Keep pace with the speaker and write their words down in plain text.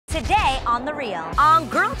Today on The Real, on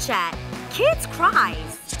Girl Chat, kids cries.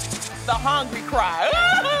 The hungry cry.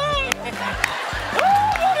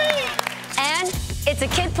 And it's a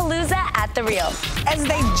kid palooza at The Real. As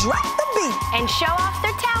they drop the beat. And show off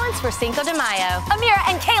their talents for Cinco de Mayo. Amira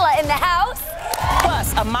and Kayla in the house.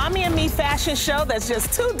 Plus, a Mommy and Me fashion show that's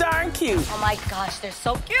just too darn cute. Oh my gosh, they're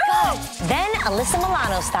so cute. Then Alyssa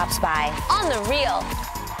Milano stops by on The Real.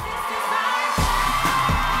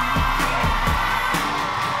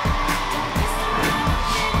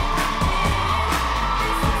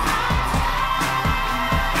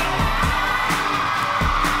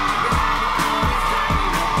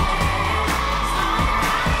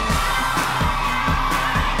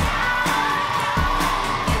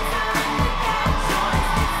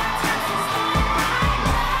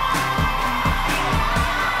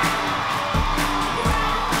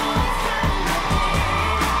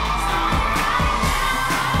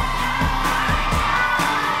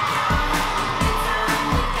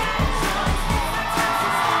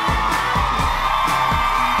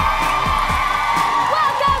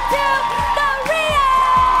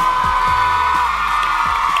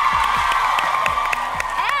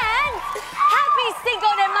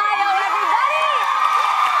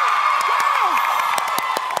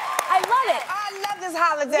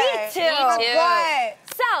 Holiday. Me too.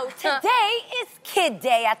 So today is Kid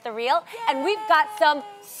Day at The Real, and we've got some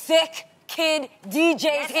sick kid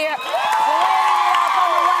DJs here playing it up on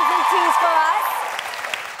the ones and twos for us.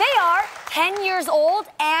 They are 10 years old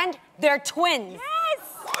and they're twins. Yes.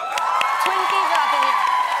 Twin thieves are up in here.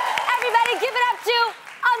 Everybody give it up to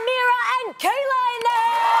Amira and Kayla in the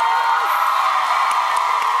house.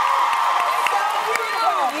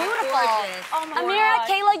 Oh my Amira, God.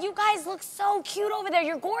 Kayla, you guys look so cute over there.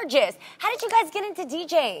 You're gorgeous. How did you guys get into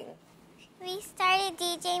DJing? We started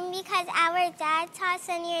DJing because our dad taught us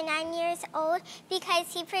when we were 9 years old because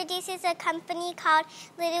he produces a company called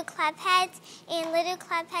Little Clubheads, and Little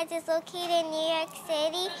Clubheads is located in New York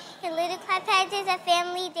City. And Little Clubheads is a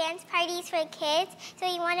family dance parties for kids, so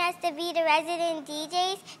he wanted us to be the resident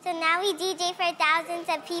DJs. So now we DJ for thousands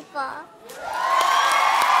of people.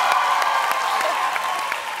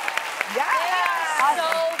 So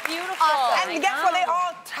beautiful. Awesome. And guess what? They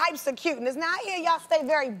all types of cuteness. Now I hear y'all stay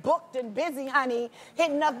very booked and busy, honey,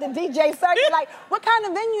 hitting up the DJ circuit. Like, what kind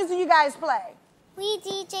of venues do you guys play? We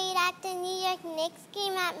DJ'd at the New York Knicks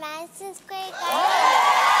game at Madison Square Garden.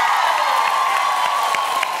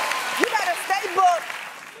 You better stay booked.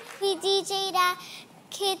 We DJ'd at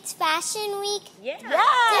Kids Fashion Week. Yeah.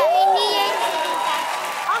 During New York City Fashion.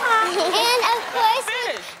 And of course,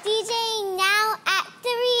 we're DJing now at The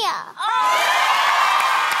Real.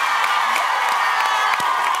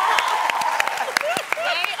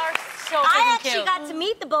 I actually got to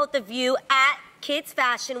meet the both of you at Kids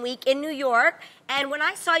Fashion Week in New York, and when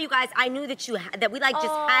I saw you guys, I knew that we like just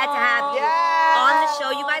had to have you on the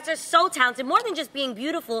show. You guys are so talented. More than just being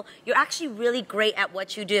beautiful, you're actually really great at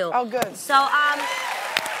what you do. Oh, good. So, I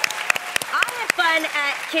had fun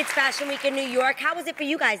at Kids Fashion Week in New York. How was it for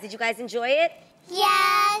you guys? Did you guys enjoy it?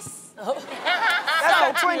 Yes. That's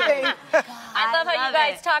a twin thing. I love how you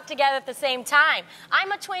guys talk together at the same time.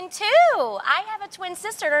 I'm a twin too. I have a twin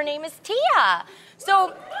sister. Her name is Tia.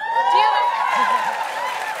 So,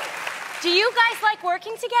 do you guys like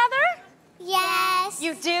working together? Yes.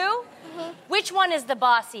 You do? Which one is the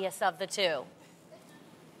bossiest of the two?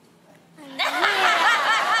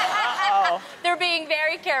 They're being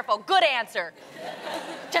very careful. Good answer.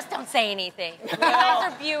 Just don't say anything. You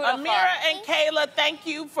guys are beautiful. Amira and Kayla, thank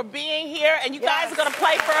you for being here. And you guys are going to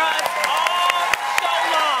play for us all show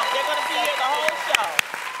long. They're going to be here the whole show.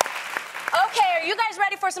 Okay, are you guys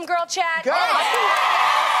ready for some girl chat? Go.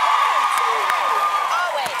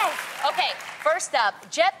 Okay, first up,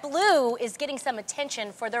 JetBlue is getting some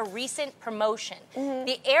attention for their recent promotion.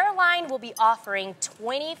 The airline will be offering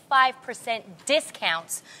 25%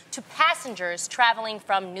 discounts to passengers traveling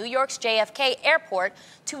from New York's JFK Airport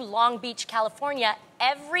to Long Beach, California,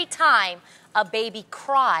 every time a baby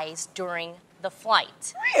cries during the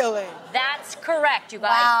flight. Really? That's correct, you guys.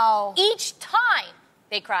 Wow. Each time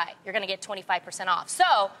they cry, you're going to get 25% off.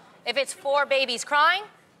 So, if it's 4 babies crying,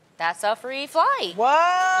 that's a free flight.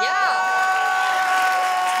 What? Yeah.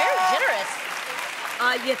 It's very generous.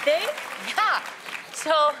 You think? Yeah.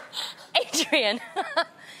 So, Adrian,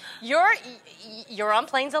 you're on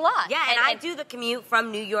planes a lot. Yeah, and I do the commute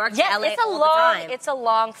from New York to Yeah, LA all the time. it's a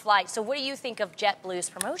long flight. So what do you think of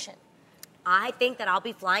JetBlue's promotion? I think that I'll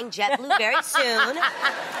be flying JetBlue very soon.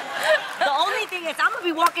 The only thing is I'm going to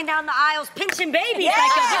be walking down the aisles pinching babies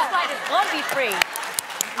like this flight is going to be free.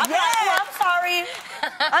 I'm sorry.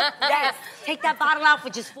 Yes. take that bottle out for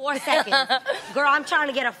just 4 seconds. Girl, I'm trying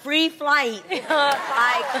to get a free flight. Like,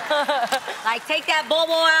 take that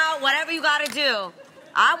bobo out, whatever you gotta do.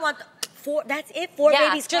 I want that's it, 4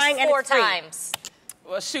 babies crying and it's 4 times.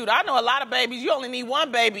 Well, shoot, I know a lot of babies. You only need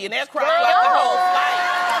 1 baby, and they're crying like the whole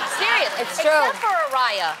flight. Serious. It's true. Except for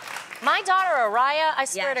Ariah. My daughter Ariah, I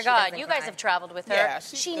swear to God, you guys have traveled with her. Yeah,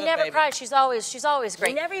 she good, never baby. cries. She's always great.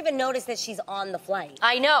 You never even notice that she's on the flight.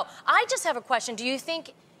 I know. I just have a question. Do you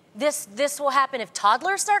think this will happen if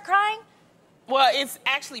toddlers start crying? Well, it's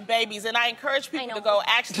actually babies, and I encourage people to go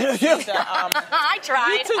actually see the I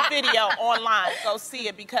tried. YouTube video online. Go see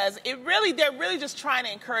it because they're really just trying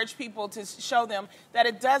to encourage people to show them that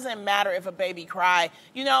it doesn't matter if a baby cry.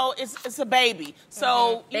 You know, it's a baby.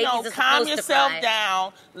 So, you know, calm yourself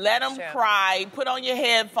down, let them cry, put on your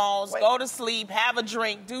headphones, go to sleep, have a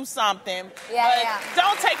drink, do something. But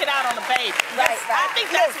don't take it out on the baby. I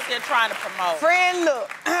think that's what they're trying to promote. Friend, look.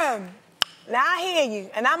 Now, I hear you,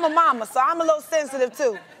 and I'm a mama, so I'm a little sensitive,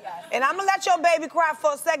 too. And I'm going to let your baby cry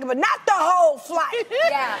for a second, but not the whole flight.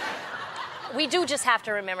 We do just have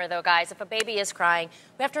to remember, though, guys, if a baby is crying,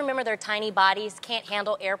 we have to remember their tiny bodies can't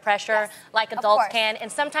handle air pressure like adults can,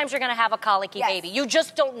 and sometimes you're going to have a colicky baby. You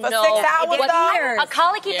just don't know. For 6 hours, A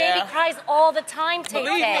colicky baby cries all the time,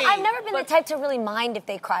 Tay-Tay. I've never been the type to really mind if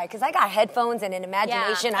they cry, because I got headphones and an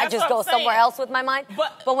imagination. I just go somewhere else with my mind.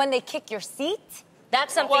 But when they kick your seat...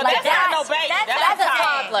 That's something like that's that. not no baby. That's a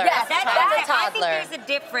toddler. Yes, that's a toddler. I think there's a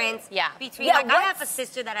difference between, like, I have a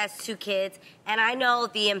sister that has 2 kids, and I know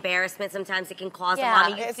the embarrassment sometimes it can cause a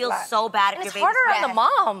mommy. You feel so bad if your baby's harder on the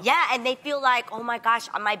mom. Yeah, and they feel like, oh my gosh,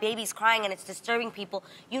 my baby's crying and it's disturbing people.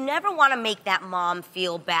 You never want to make that mom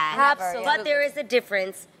feel bad. Absolutely. But there is a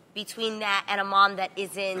difference between that and a mom that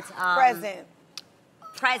isn't Present.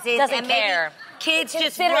 Doesn't and care. Maybe kids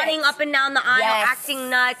just running up and down the aisle, acting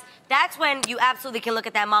nuts. That's when you absolutely can look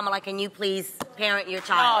at that mama like, can you please parent your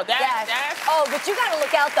child? Oh, Oh, but you gotta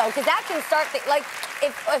look out though, because that can start, like,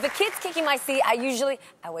 if a kid's kicking my seat, I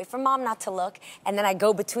wait for mom not to look, and then I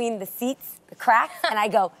go between the seats, the cracks, and I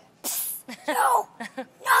go, no, knock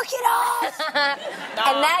it off.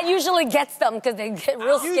 And that usually gets them because they get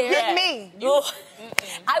real scared. You get me.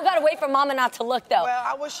 I've got to wait for mama not to look, though. Well,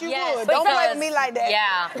 I wish you would. Don't play with me like that.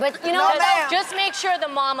 Yeah. But you know what? Just make sure the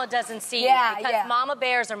mama doesn't see you. Because mama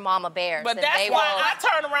bears are mama bears. But that's why I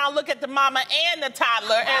turn around, look at the mama and the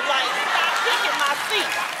toddler, and like, stop kicking my seat.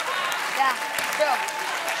 Yeah, true.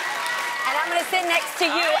 And I'm going to sit next to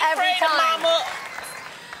you every time. Mama.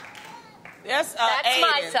 That's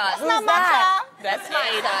my son. That's not my child. That's my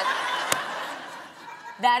son.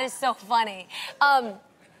 That is so funny.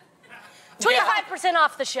 25%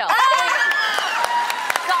 off the show.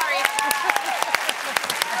 Sorry.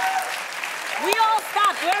 We all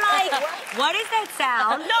stopped. We're like, what is that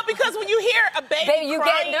sound? No, because when you hear a baby you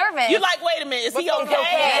crying, get nervous. you're like, wait a minute, is he okay?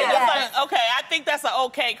 Okay, Like, okay, I think that's an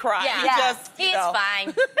okay cry. Yeah. He's fine.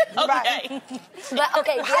 Okay. But,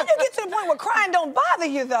 okay, How do you get to the point where crying don't bother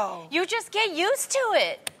you, though? You just get used to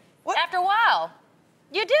it after a while.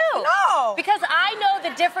 You do. No. Because I know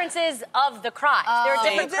the differences of the cries. There are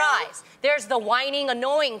different cries. There's the whining,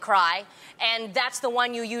 annoying cry, and that's the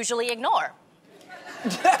one you usually ignore.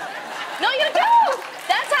 No, you do.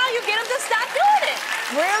 That's how you get them to stop doing it.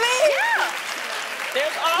 Really? Yeah.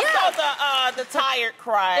 There's also the tired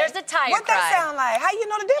cry. There's the tired cry. What that sound like? How you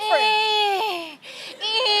know the difference?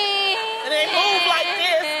 And they move like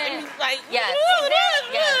this, and he's like,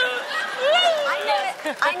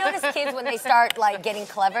 I notice kids when they start like getting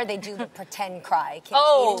clever, they do the pretend cry. Can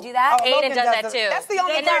Oh, Aden do that? Oh, Aden Logan does that too. That's the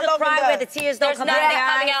only They cry do the Logan cry does. where the tears don't There's come nothing out.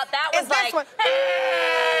 coming out. That was It's this like. one.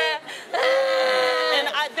 And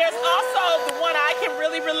there's also the one I can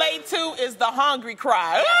really relate to is the hungry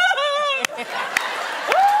cry. I'm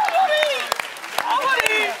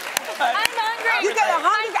hungry. You got a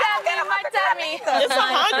hungry cry? My tummy. It's a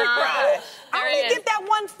hungry cry. I only get that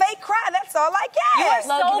one fake cry. That's all I get. You are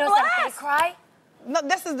Logan, so you know some blessed. fake cry? No,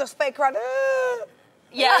 this is the fake cry.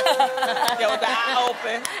 Yeah. Yeah, with the eye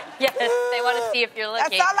open. Yes, they want to see if you're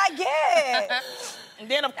looking. That's all I get. And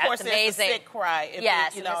then, of course, there's the sick cry.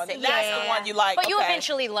 Yes, you know, the sick- that's the one you like. But you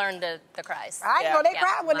eventually learn the cries. I know they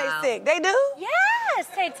cry when they sick. They do? Yes,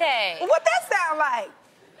 Tay-Tay. What that sound like?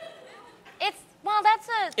 That's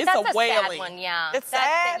a sad wailing. one, yeah. It's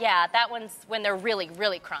sad? Yeah, that one's when they're really,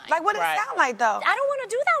 really crying. Like what it sound like though? I don't want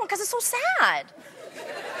to do that one because it's so sad.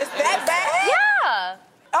 It's that bad? Yeah.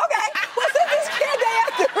 Okay. Well, since it's Kid Day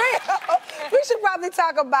after real, we should probably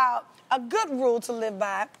talk about a good rule to live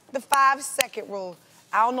by, the 5-second rule.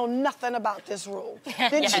 I don't know nothing about this rule.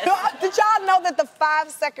 Did y'all know that the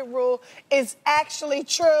 5-second rule is actually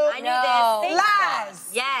true? I knew this. Lies.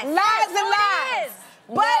 Yes. Lies and it lies. is.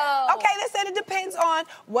 But, okay, they said it depends on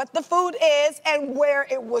what the food is and where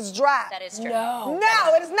it was dry. That is true. No,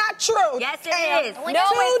 it is not true. Yes, it is.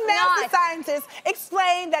 Two nasty scientists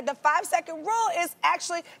explained that the 5-second rule is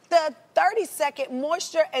actually the 30-second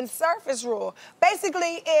moisture and surface rule.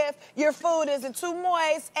 Basically, if your food isn't too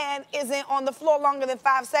moist and isn't on the floor longer than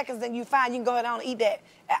 5 seconds, then you find you can go ahead and eat that.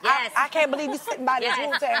 Yes. I can't believe you're sitting by this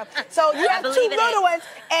rule, Tam. So you have 2 little ones,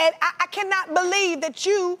 and I cannot believe that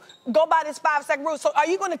you go by this 5-second rule. So are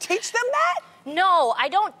you going to teach them that? No, I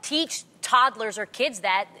don't teach toddlers or kids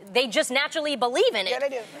that. They just naturally believe in it. Yeah, they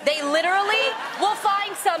do. They literally will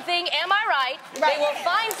find something, am I right? They will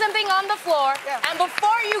find something on the floor, and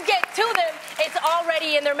before you get to them, it's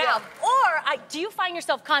already in their mouth. Or do you find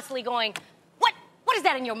yourself constantly going, what is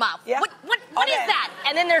that in your mouth? Yeah. What is that?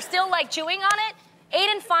 And then they're still like chewing on it?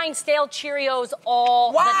 Aiden finds stale Cheerios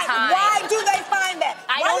all the time. Why do they find that?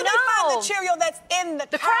 I Why don't do they find the Cheerio that's in the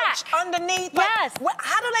couch crack underneath? Yes.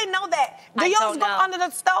 How do they know that? Do I yours don't go know. under the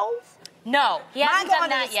stove? No, he hasn't done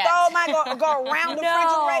that yet. Mine go under the stove. Mine go around the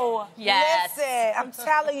refrigerator. Yes. Listen, I'm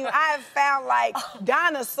telling you, I have found like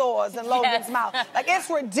dinosaurs in Logan's mouth. Like it's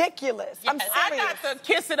ridiculous. I'm serious. I got the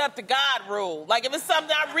kiss it up to God rule. Like if it's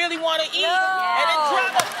something I really want to eat, and then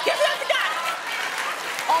drop it, kiss it up to God.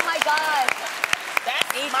 Oh my God.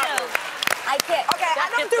 That's Me my too. rule. I can't. Okay,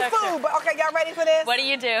 I don't do food, but okay, y'all ready for this? What do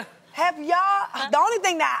you do? Have y'all, the only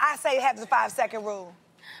thing that I say has the 5-second rule.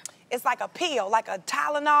 It's like a pill, like a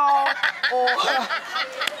Tylenol or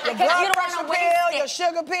your blood pressure pill, your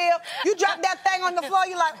sugar pill. You drop that thing on the floor,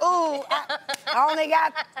 you're like, ooh, I only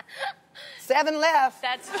got 7 left.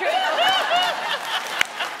 That's true.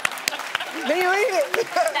 Do you eat it?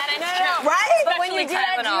 That is true. Right? But when you do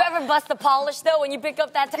that, do you ever bust the polish though? When you pick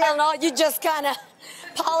up that Tylenol, you just kind of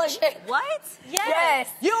polish it. What? Yes.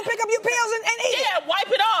 You don't pick up your pills and eat it? Yeah, wipe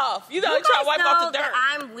it off. You know, You try to guys wipe know off the dirt.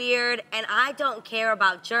 that I'm weird and I don't care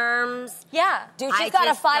about germs. Yeah. Dude, I she's got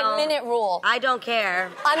a just don't- 5-minute rule. I don't care.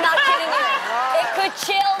 I'm not kidding you. It could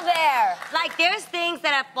chill there. Like, there's things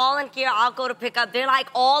that have fallen here, I'll go to pick up. They're like,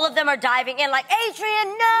 all of them are diving in, like, Adrian,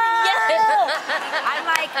 no! I'm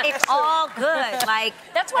like, it's all good. Like,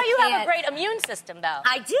 That's why you I have a can't. great immune system, though.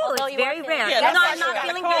 I do. Although It's you very are rare. Yeah, You that's know, why I'm you not got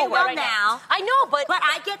feeling cold very well right now. I know, but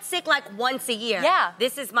I get sick like once a year. Yeah.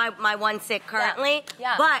 This is my one sick currently.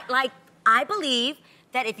 Yeah. But, like, I believe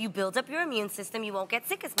that if you build up your immune system, you won't get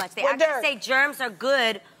sick as much. They With actually dirt. say germs are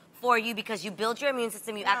good for you because you build your immune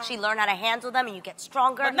system, you actually learn how to handle them, and you get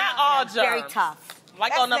stronger. But not all germs. Very tough.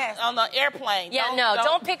 Like That's on nasty. the airplane. yeah,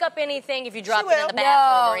 don't pick up anything if you drop She it in the will.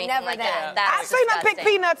 bathroom No, or anything never like that. that. I That's seen her pick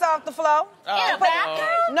disgusting. peanuts off the floor. In the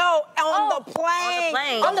bathroom? No, on the plane.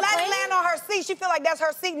 plane. On On the the plane? plane? Land on her seat. She feel like that's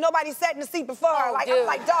her seat. Nobody sat in the seat before her. Oh, Like, dude. I'm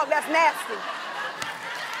like, dog, that's nasty.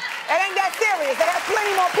 It ain't that serious. They have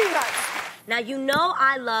plenty more peanuts. Now, you know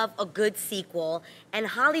I love a good sequel, and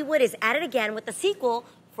Hollywood is at it again with the sequel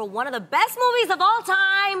for one of the best movies of all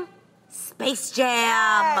time, Space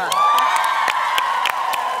Jam.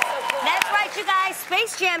 That's right, you guys.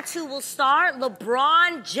 Space Jam 2 will star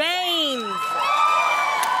LeBron James.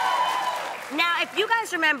 Now, if you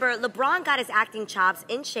guys remember, LeBron got his acting chops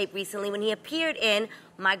in shape recently when he appeared in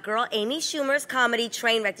my girl Amy Schumer's comedy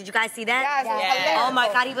Trainwreck. Did you guys see that? Yes. Oh my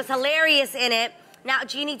God, he was hilarious in it. Now,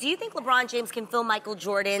 Jeannie, do you think LeBron James can fill Michael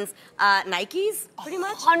Jordan's Nikes, pretty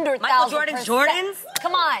much? 100,000%. Michael Jordan's Jordans?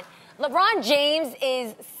 Come on. LeBron James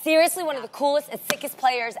is seriously one of the coolest and sickest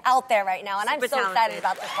players out there right now, and I'm so Super excited talented.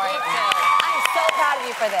 about this for you. I'm so proud of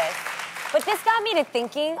you for this. But this got me to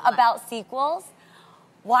thinking about sequels.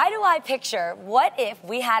 Why do I picture, what if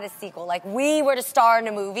we had a sequel, like we were to star in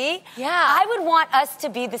a movie? Yeah. I would want us to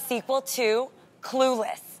be the sequel to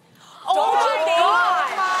Clueless. Oh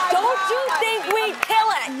Don't you think we'd kill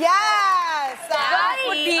it? Yes. That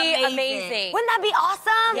would be amazing. amazing. Wouldn't that be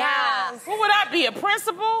awesome? Yeah. What would I be, a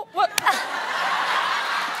principal? What?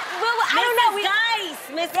 Well, I don't know.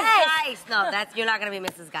 Mrs. Yes. Geist. No, you're not going to be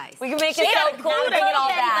Mrs. Geist. We can make it She so had a cool good and bring it all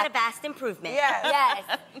You got a back. vast improvement. Yes. Yes.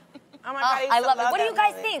 Oh my God, I love it. What do you that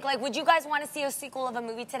guys movie. think? Like, would you guys want to see a sequel of a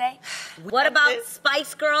movie today? What about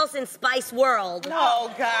Spice Girls and Spice World? Oh,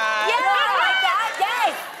 God. Yeah, like that.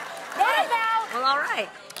 Yes. What about, Well, all right.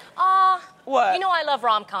 What? you know I love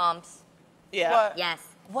rom-coms. Yeah. What? Yes.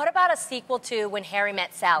 What about a sequel to When Harry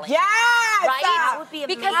Met Sally? Yes. Right? That would be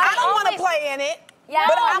amazing. Because I don't want to always- play in it. Yeah.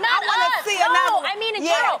 But No, I not want us. to see No, another. I mean in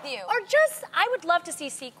Yeah. general. with you. Or just, I would love to see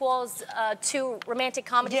sequels to romantic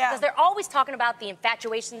comedies Yeah. because they're always talking about the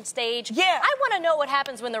infatuation stage. Yeah. I want to know what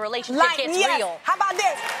happens when the relationship gets yes. real. How about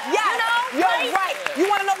this? Yes. You know, You're right. You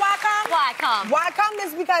want to know why come? Why come? Why come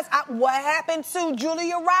is because what happened to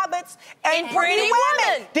Julia Roberts and In Pretty Pretty Woman?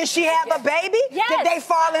 Woman. Did she have a baby? Yes. Did they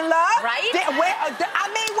fall in love? Right. I mean,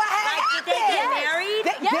 what happened? Did they get married?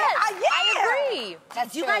 Yeah. I agree.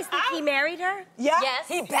 That's Do you true. guys think he married her? Yeah. Yes.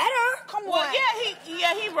 He better. Come Well, on.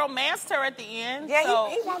 he romanced her at the end. Yeah, so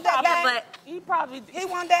he want that back. But He probably. He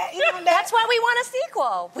want that. He want that. That's why we want a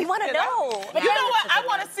sequel. We want to know. But you know what? I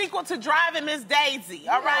want a sequel to Driving Miss Daisy.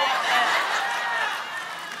 All right.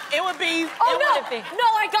 It would be. Oh, no.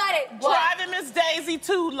 No, I got it. Driving Miss Daisy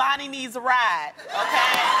 2, Lonnie Needs a Ride.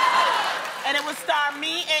 Okay? And it would star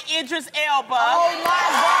me and Idris Elba. Oh, my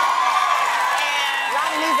God. And,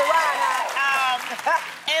 Lonnie needs a ride now.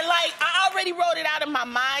 and like, I already wrote it out in my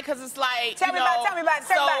mind because it's like, Tell me about it.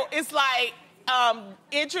 So it's like,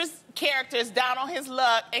 Idris' character is down on his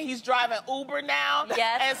luck and he's driving Uber now.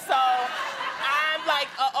 Yes. And so I'm like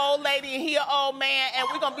an old lady and he an old man and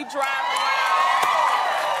we're going to be driving around.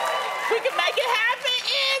 We can make it happen,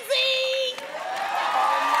 Izzy!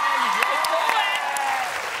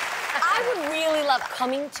 I would really love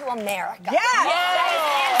Coming to America. Yes. That is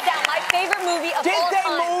hands down my favorite movie of Did all they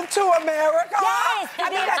time. move to America? Yes. I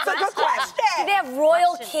think that's a good question. Do they have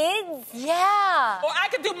royal kids? Yeah. Or I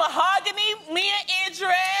could do Mahogany, me and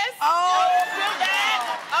Idris. Oh. Do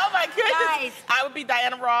that. Oh my goodness. Guys. I would be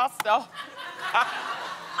Diana Ross, though.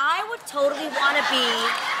 I would totally want to be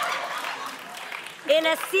in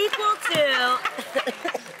a sequel to...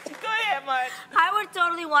 Go ahead, Mud. I would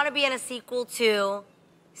totally want to be in a sequel to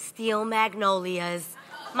Steel Magnolias.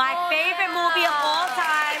 My favorite movie of all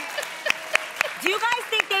time. Do you guys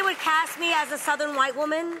think they would cast me as a Southern white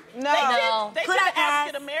woman? No. They Could did I an pass?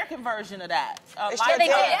 African American version of that. They sure They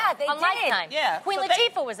did. did. Yeah, they On did. Lifetime. Yeah. Queen So they-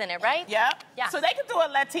 Latifah was in it, right? Yeah. Yeah. So they could do a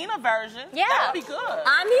Latina version. Yeah. That would be good.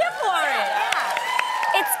 I'm here for it.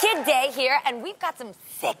 It's Kid Day here, and we've got some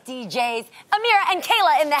sick DJs. Amira and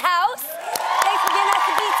Kayla in the house. Thanks for giving us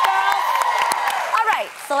the beats, girls. All right,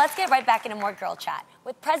 so let's get right back into more girl chat.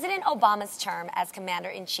 With President Obama's term as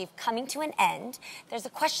Commander-in-Chief coming to an end, there's a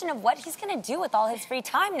question of what he's going to do with all his free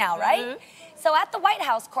time now, right? So at the White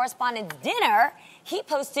House Correspondents' Dinner, he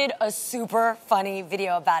posted a super funny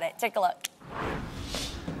video about it. Take a look.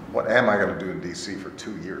 What am I going to do in D.C. for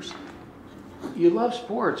 2 years? You love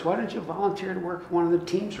sports. Why don't you volunteer to work for one of the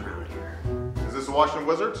teams around here? Is this the Washington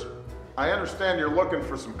Wizards? I understand you're looking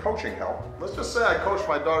for some coaching help. Let's just say I coached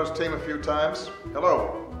my daughter's team a few times.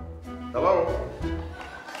 Hello? Hello?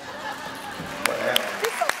 What happened?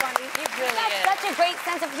 He's so funny. He really is. That's such a great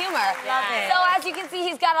sense of humor. Love it. So as you can see,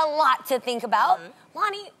 he's got a lot to think about.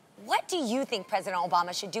 Lonnie, what do you think President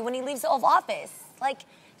Obama should do when he leaves the Oval Office? Like,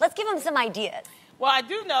 let's give him some ideas. Well, I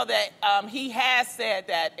do know that he has said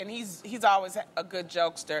that, and he's always a good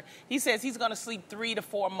jokester. He says he's going to sleep 3 to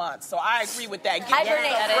 4 months. So I agree with that. Get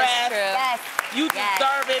Hibernate. yourself That is rest. true. Yes. You Yes.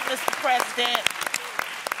 deserve it, Mr. President.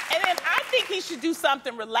 And then I think he should do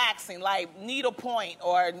something relaxing, like needlepoint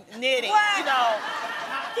or knitting. What? You know,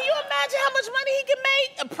 can you imagine how much money he can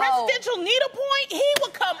make? A presidential needlepoint, he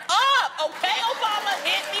would come up. Okay, Obama,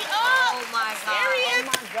 hit me up. Oh, my God. Serious?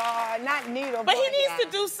 Oh, my God. Not needle. But he boy. needs to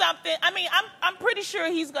do something. I mean, I'm pretty sure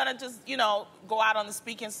he's gonna just, go out on the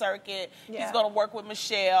speaking circuit. Yeah. He's gonna work with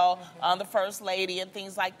Michelle, the first lady, and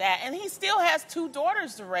things like that. And he still has 2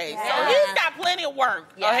 daughters to raise, so Yeah. he's got plenty of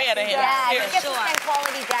work ahead of him. Yeah, he Seriously. gets to spend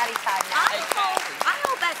quality daddy time now. I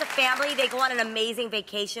hope as a family they go on an amazing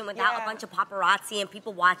vacation without Yeah. a bunch of paparazzi and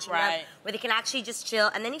people watching them, Right. where they can actually just chill.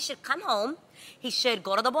 And then he should come home. He should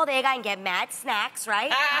go to the bodega and get mad snacks,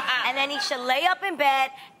 right? And then he should lay up in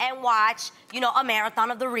bed and watch, a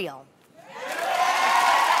marathon of The Real.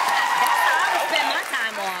 That's how I would spend my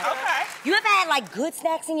time on. Okay. You ever had good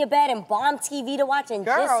snacks in your bed and bomb TV to watch and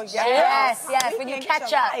Girl, just yes. Yes, when you Weekend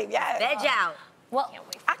catch your up. life, yes. veg out? Well,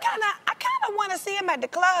 I kind of want to see him at the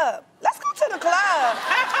club. Let's go to the club.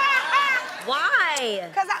 Why?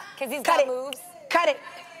 because he's Cut got it. moves. Cut it.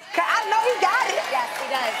 I know he got it. Yes, he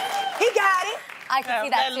does. He got it. I can see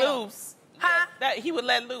that Let too. loose. Huh? That he would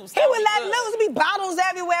let loose. He That would be let good. loose. It'd be bottles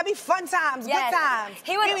everywhere. It'd be fun times, Yes. good times.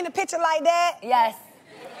 He would- You in a picture like that? Yes.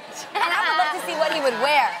 And I would love to see what he would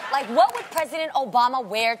wear. Like, what would President Obama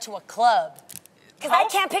wear to a club? Because I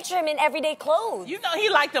can't picture him in everyday clothes. You know he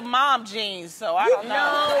liked the mom jeans, so I don't know.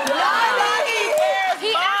 No. He wears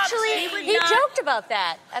He mom actually, jeans. he joked about about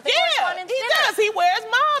that at the Yeah, correspondence he dinner. does. He wears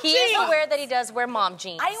mom jeans. He is aware that he does wear mom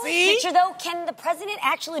jeans. I always picture, though, can the president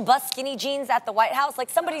actually bust skinny jeans at the White House? Like,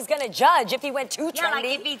 somebody's gonna judge if he went too trendy. Yeah, like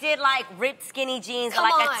if he did like ripped skinny jeans, Come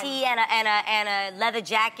like on. a tee and a leather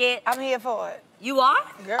jacket. I'm here for it. You are?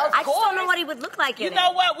 Girl. I just don't know what he would look like in You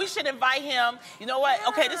know what? We should invite him. You know what?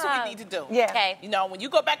 Okay, this is what we need to do. Yeah. Okay. You know, when you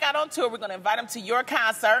go back out on tour, we're going to invite him to your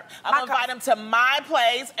concert. I'm My going to invite him to my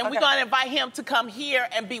place, and we're Okay. going to invite him to come here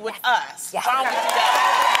and be with us. Yes. Why don't we do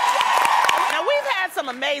that? Now, we've had some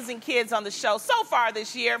amazing kids on the show so far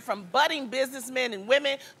this year, from budding businessmen and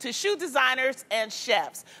women to shoe designers and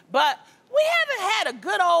chefs. But we haven't had a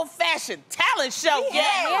good old-fashioned talent show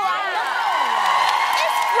yet.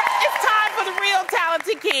 It's time for the real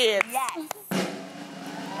talented kids. Yes.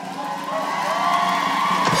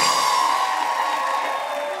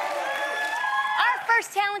 Our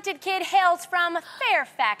first talented kid hails from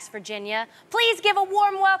Fairfax, Virginia. Please give a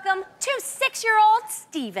warm welcome to 6-year-old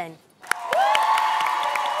Steven.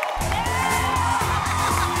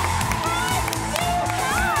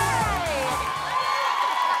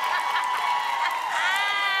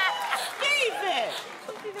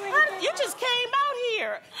 You just came out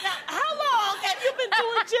here. Now, how long have you been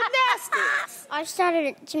doing gymnastics? I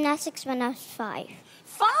started gymnastics when I was 5.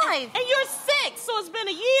 5. And you're 6, so it's been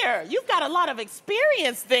a year. You've got a lot of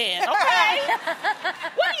experience then, okay?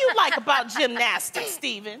 What do you like about gymnastics,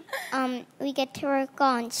 Steven? We get to work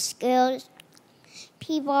on skills,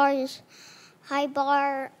 P-bars, high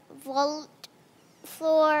bar, vault,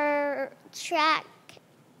 floor, track,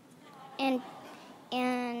 and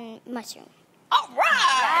mushroom. All right.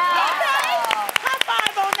 Okay. High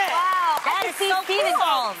five on that. Wow, that is so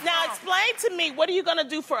cool. Now, explain to me, what are you going to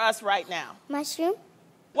do for us right now? Mushroom,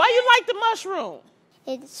 Why you like the mushroom?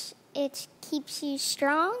 it keeps you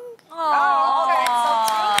strong. Okay.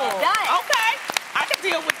 I can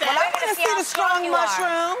deal with I that. want to see the strong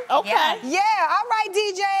mushroom. Okay. Yeah, all right,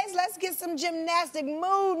 DJs, let's get some gymnastic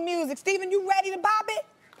mood music. Steven, you ready to bop it?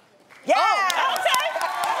 Yeah. Oh, okay.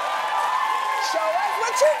 Show us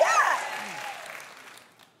what you got.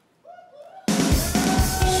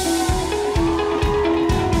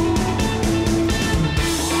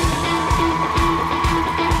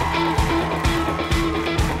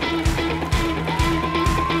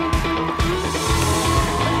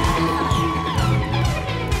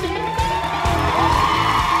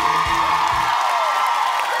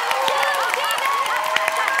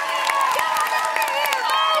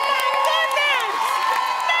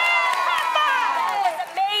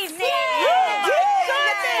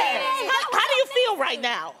 Right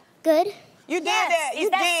now. Good? You did that. You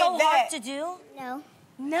Is that did so that. hard to do? No.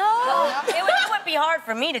 No. It would be hard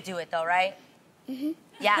for me to do it, though, right? Mm-hmm.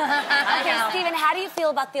 Yeah. Okay, Steven, how do you feel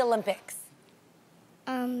about the Olympics?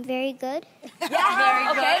 Very good.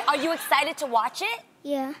 Yeah, okay. Are you excited to watch it?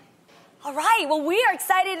 Yeah. All right, well, we are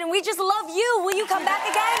excited and we just love you. Will you come back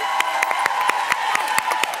again?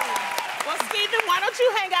 Well, Steven, why don't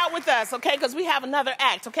you hang out with us, okay? Because we have another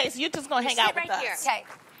act, okay? So you're just going to hang out with us. Okay.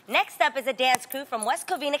 Next up is a dance crew from West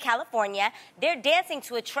Covina, California. They're dancing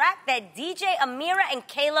to a track that DJ Amira and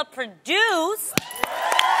Kayla produced.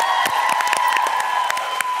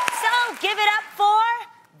 So give it up for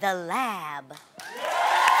The Lab.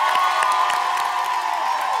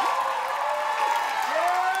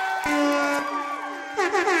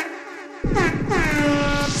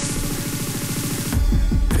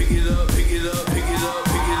 Pick it up, pick it up, pick it up,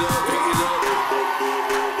 pick it up, pick it up.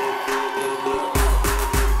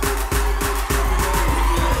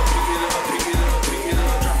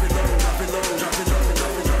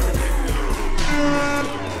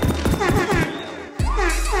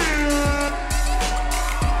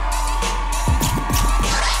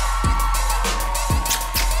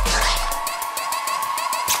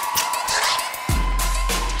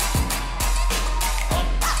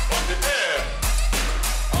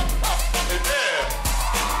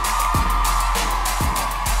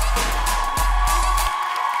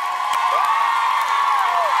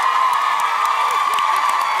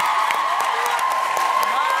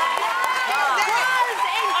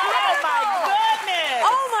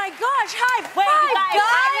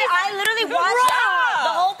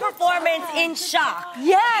 In shock.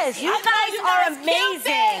 Yes. You guys are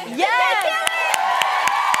amazing. Yes.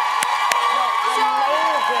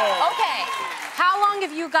 Okay. How long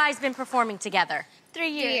have you guys been performing together? 3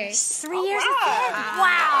 years. 3 years?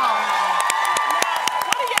 Wow.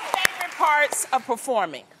 What are your favorite parts of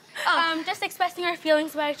performing? Just expressing our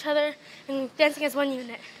feelings about each other and dancing as one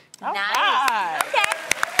unit. Nice. Okay.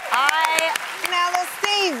 Now let's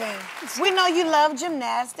Steven, we know you love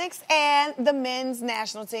gymnastics and the men's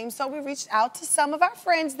national team, so we reached out to some of our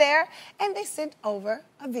friends there, and they sent over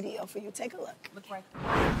a video for you. Take a look.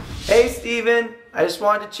 Hey Steven, I just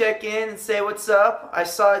wanted to check in and say what's up. I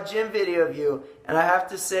saw a gym video of you, and I have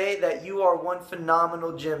to say that you are one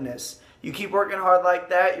phenomenal gymnast. You keep working hard like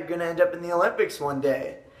that, you're gonna end up in the Olympics one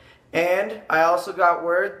day. And I also got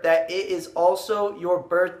word that it is also your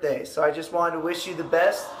birthday, so I just wanted to wish you the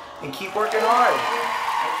best and keep working hard.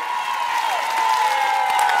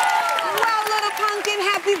 Well, little pumpkin,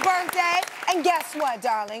 happy birthday. And guess what,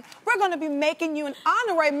 darling? We're going to be making you an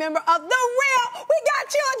honorary member of The Real. We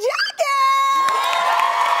got you a jacket!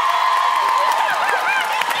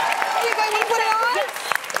 Here you go. You want to put it on?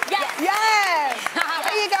 Yes. Yes.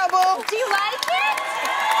 There you go, boo. Do you like it?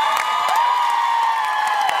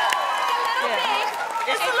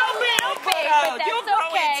 It's a little bit big, but that's you'll grow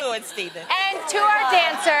okay. into it, Steven. And to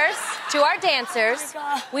our dancers,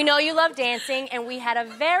 we know you love dancing, and we had a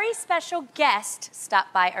very special guest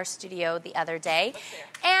stop by our studio the other day,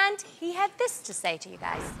 and he had this to say to you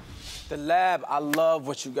guys. The Lab, I love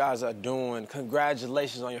what you guys are doing.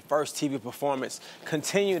 Congratulations on your first TV performance.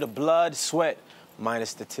 Continue the blood, sweat,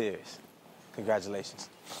 minus the tears. Congratulations.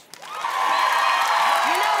 You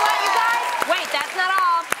know what, you guys? Wait, that's not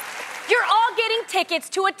all. You're all getting tickets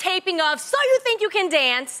to a taping of So You Think You Can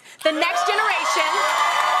Dance, The Next Generation.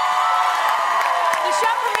 The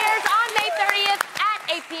show premieres on May 30th at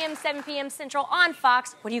 8 p.m., 7 p.m. Central on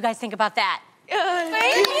Fox. What do you guys think about that?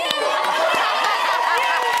 Thank you.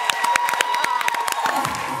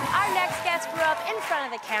 Our next guest grew up in front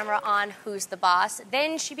of the camera on Who's the Boss.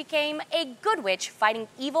 Then she became a good witch fighting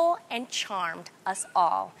evil and charmed us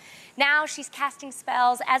all. Now she's casting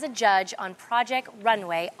spells as a judge on Project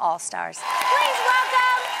Runway All-Stars. Please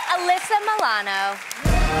welcome Alyssa Milano.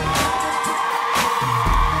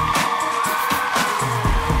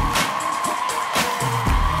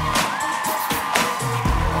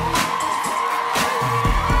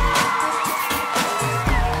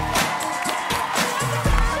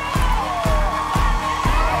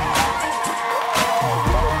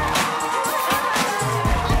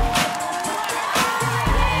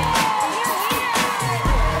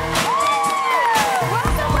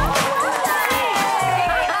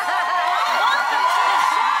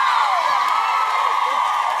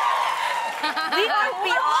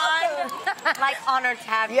 Like honored to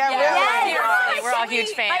have you. Yeah, really. Yes. We're all huge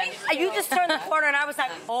fans. You just turned the corner and I was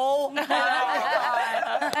like, oh my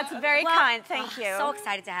God. That's very kind, thank you. So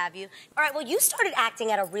excited to have you. All right, well, you started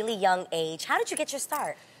acting at a really young age. How did you get your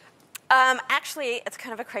start? Actually, it's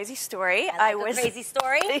kind of a crazy story. I like a crazy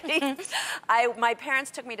story. My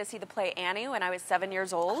parents took me to see the play Annie when I was 7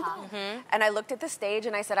 years old. And I looked at the stage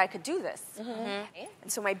and I said I could do this.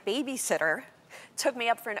 And so my babysitter took me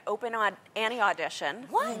up for an open Annie audition.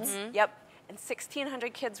 What? Yep. And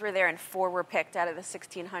 1,600 kids were there, and 4 were picked out of the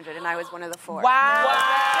 1,600, and I was one of the 4. Wow.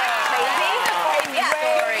 Crazy? Yeah.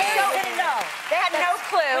 They didn't know. They had no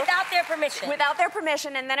clue. Without their permission. Without their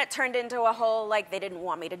permission, and then it turned into a whole, like, they didn't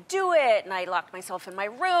want me to do it, and I locked myself in my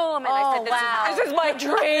room, and I said, this is my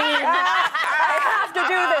dream. I have to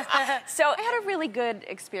do this. So I had a really good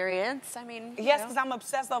experience. I mean, Yes, because I'm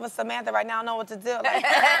obsessed over Samantha right now. I don't know what to do. Like,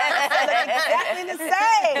 exactly to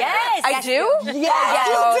say. Yes. I do? Yes,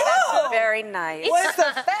 you do. That's very nice. Well, it's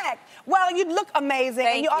a fact. Well, you look amazing.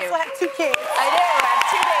 Thank and you also you. have 2 kids. I do. I have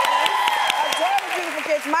 2 babies. Adorable, beautiful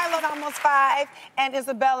kids. Milo's almost 5, and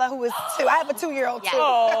Isabella, who is 2. I have a 2-year-old, too.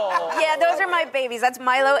 Oh. Yeah, those are my babies. That's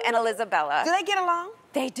Milo and Elizabella. Do they get along?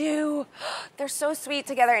 They do. They're so sweet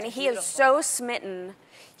together, and he is so smitten.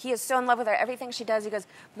 He is so in love with her. Everything she does, he goes,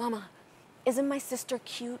 Mama, isn't my sister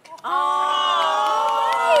cute?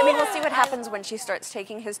 Oh. I mean, we'll see what happens when she starts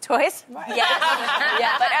taking his toys. Right.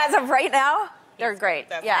 Yeah. But as of right now, they're great.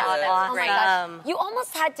 That's yeah. good. Oh my gosh. You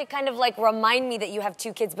almost had to kind of like remind me that you have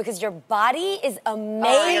 2 kids because your body is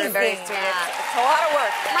amazing. You're very sweet. It's a lot of work.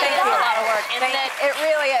 My Thank you. God. A lot of work. It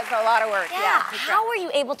really is a lot of work. Yeah. For sure. How were you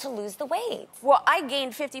able to lose the weight? Well, I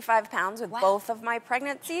gained 55 pounds with both of my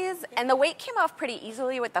pregnancies, and the weight came off pretty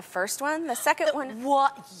easily with the first one. The second one,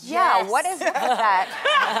 What? yeah, Yes. what is that?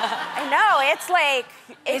 I know, it's like,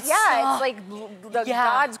 it's like the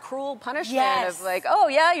God's cruel punishment of like, oh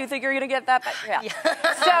yeah, you think you're gonna get that back? Yeah.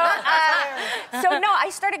 So no, I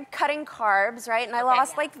started cutting carbs, right, and I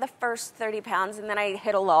lost like the first 30 pounds, and then I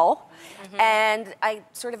hit a lull, and I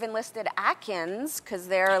sort of enlisted Atkins because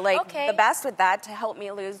they're like the best with that to help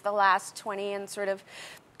me lose the last 20 and sort of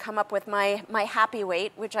come up with my happy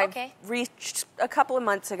weight, which I've reached a couple of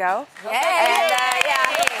months ago. Yay! And,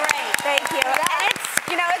 Great. Thank you. And it's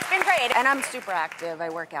You know, it's been great. And I'm super active. I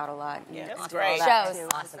work out a lot. Yeah, that's awesome. great. Shows.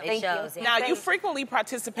 Awesome. Thank you. Now, you frequently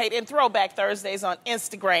participate in Throwback Thursdays on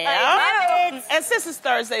Instagram. I love it. And since it's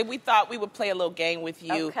Thursday, we thought we would play a little game with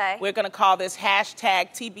you. Okay. We're going to call this hashtag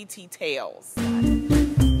TBT Tales.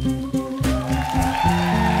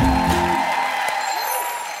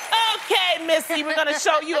 Okay, Missy, we're going to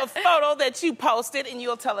show you a photo that you posted, and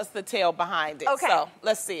you'll tell us the tale behind it. Okay. So,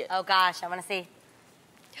 let's see it. Oh, gosh, I want to see.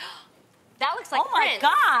 That looks like Oh my Prince.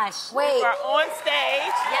 gosh. We're on stage.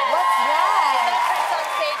 What's that? Prince on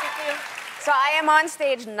stage with you. So I am on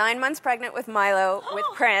stage 9 months pregnant with Milo, with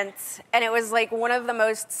Prince, and it was like one of the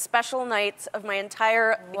most special nights of my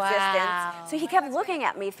entire existence. So he kept looking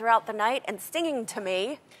at me throughout the night and singing to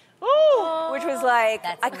me. Ooh. Which was like,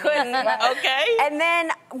 That's I couldn't. Okay. And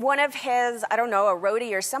then one of his, I don't know, a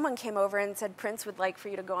roadie or someone came over and said, Prince would like for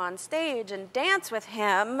you to go on stage and dance with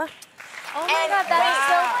him. Oh my God, that is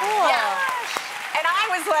so cool. And I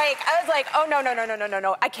was like, oh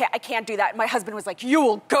no, I can't do that. My husband was like, you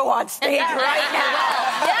will go on stage right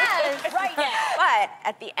now. Yes, right now. But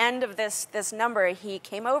at the end of this number, he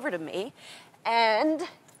came over to me and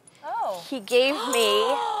he gave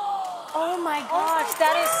me Oh my gosh,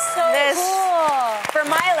 that is so this for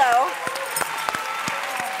Milo.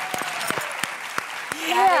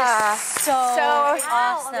 Yeah. So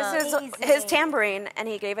awesome. This is his tambourine, and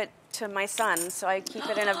he gave it to my son, so I keep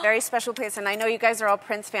it in a very special place. And I know you guys are all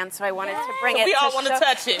Prince fans, so I wanted to bring it. We all want to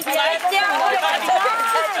touch it. That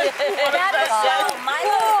is so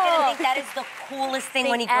Milo's gonna think that is the coolest thing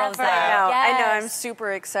when he grows up. I know. I'm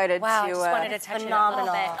super excited Wow, to. I just wanted to touch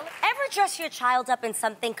phenomenal. it. Ever dress your child up in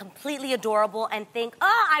something completely adorable and think,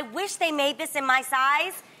 oh, I wish they made this in my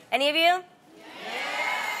size? Any of you?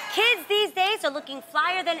 Kids these days are looking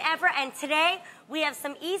flyer than ever, and today we have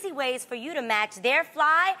some easy ways for you to match their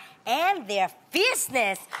fly and their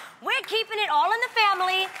fierceness. We're keeping it all in the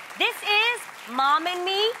family. This is Mom and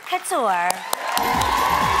Me Couture.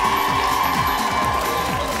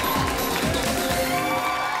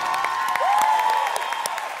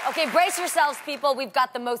 Okay, brace yourselves, people. We've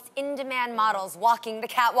got the most in-demand models walking the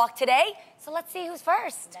catwalk today. So let's see who's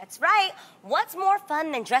first. That's right. What's more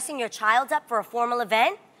fun than dressing your child up for a formal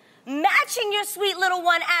event? Matching your sweet little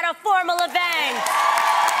one at a formal event.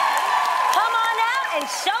 Come on out and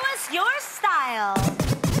show us your style.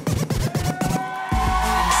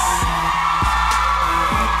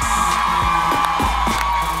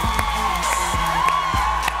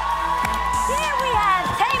 Here we have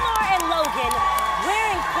Tamar and Logan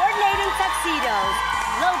wearing coordinating tuxedos.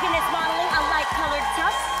 Logan is modeling a light-colored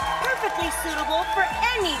tux, perfectly suitable for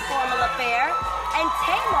any formal affair. And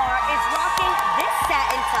Tamar is rocking this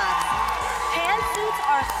satin tux. Pantsuits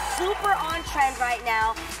are super on trend right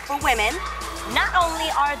now for women. Not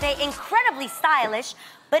only are they incredibly stylish,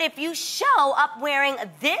 but if you show up wearing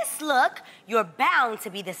this look, you're bound to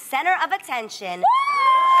be the center of attention.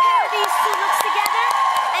 Pair these two looks together,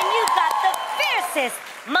 and you've got the fiercest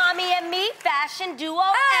Mommy and Me fashion duo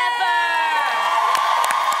ever.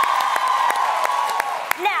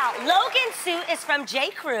 Now, Logan's suit is from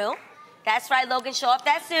J. Crew. That's right, Logan, show up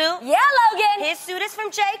that suit. Yeah, Logan. His suit is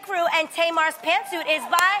from J. Crew, and Tamar's pantsuit is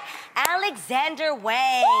by Alexander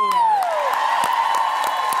Wang.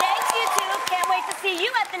 Thank you, two. Can't wait to see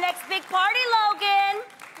you at the next big party, Logan.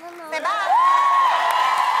 Say bye.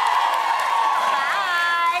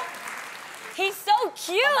 Bye. He's so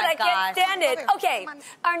cute. Oh my I can't gosh. stand it. Okay,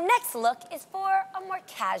 our next look is for a more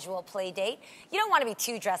casual play date. You don't want to be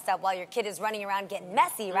too dressed up while your kid is running around getting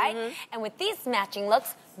messy, right? And with these matching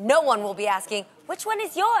looks, no one will be asking, which one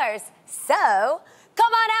is yours? So,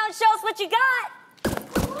 come on out and show us what you got.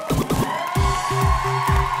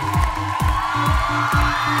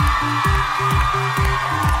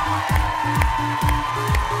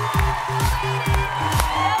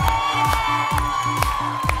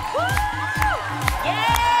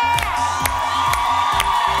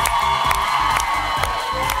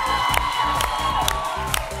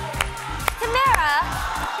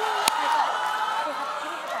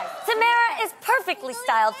 Tamara is perfectly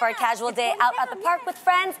styled for a casual day out at the park with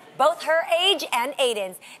friends, both her age and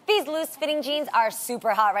Aden's. These loose-fitting jeans are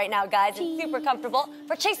super hot right now, guys, and super comfortable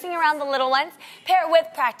for chasing around the little ones. Pair it with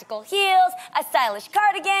practical heels, a stylish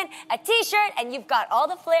cardigan, a t-shirt, and you've got all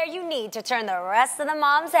the flair you need to turn the rest of the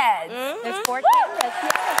moms' heads. There's 4 cameras.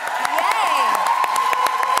 Yay!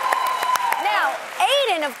 Now,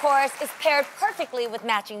 Aden, of course, is paired perfectly with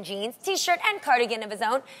matching jeans, t-shirt, and cardigan of his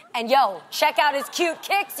own. And yo, check out his cute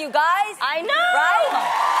kicks, you guys. I know. Right?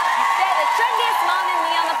 They're the trendiest Mom and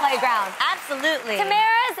Me on the playground. Absolutely.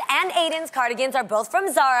 Tamara's and Aden's cardigans are both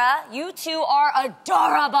from Zara. You two are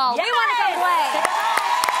adorable. Yes. We want to come play.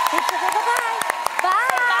 Bye. Bye.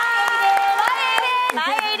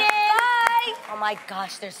 Bye, Aden. Bye. Oh my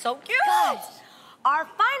gosh, they're so cute. Guys, our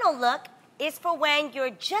final look is for when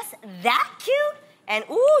you're just that cute. And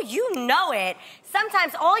ooh, you know it.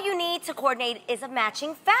 Sometimes all you need to coordinate is a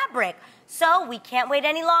matching fabric. So we can't wait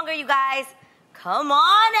any longer, you guys. Come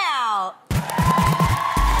on out.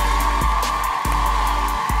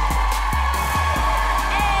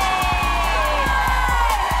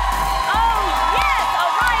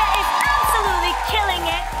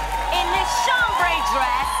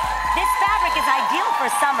 Ideal for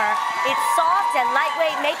summer. It's soft and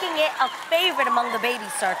lightweight, making it a favorite among the baby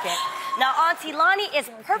circuit. Now, Auntie Lonnie is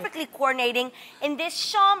perfectly coordinating in this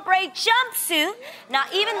chambray jumpsuit. Now,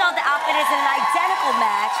 even though the outfit is an identical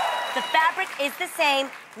match, the fabric is the same,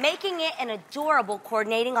 making it an adorable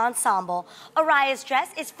coordinating ensemble. Ariah's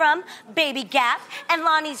dress is from Baby Gap, and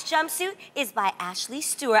Lonnie's jumpsuit is by Ashley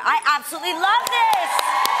Stewart. I absolutely love this.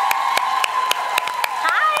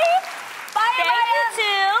 Hi. Bye, Ariah. Thank you,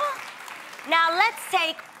 too. Now let's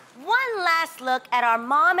take one last look at our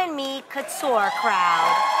Mom and Me Couture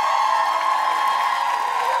crowd.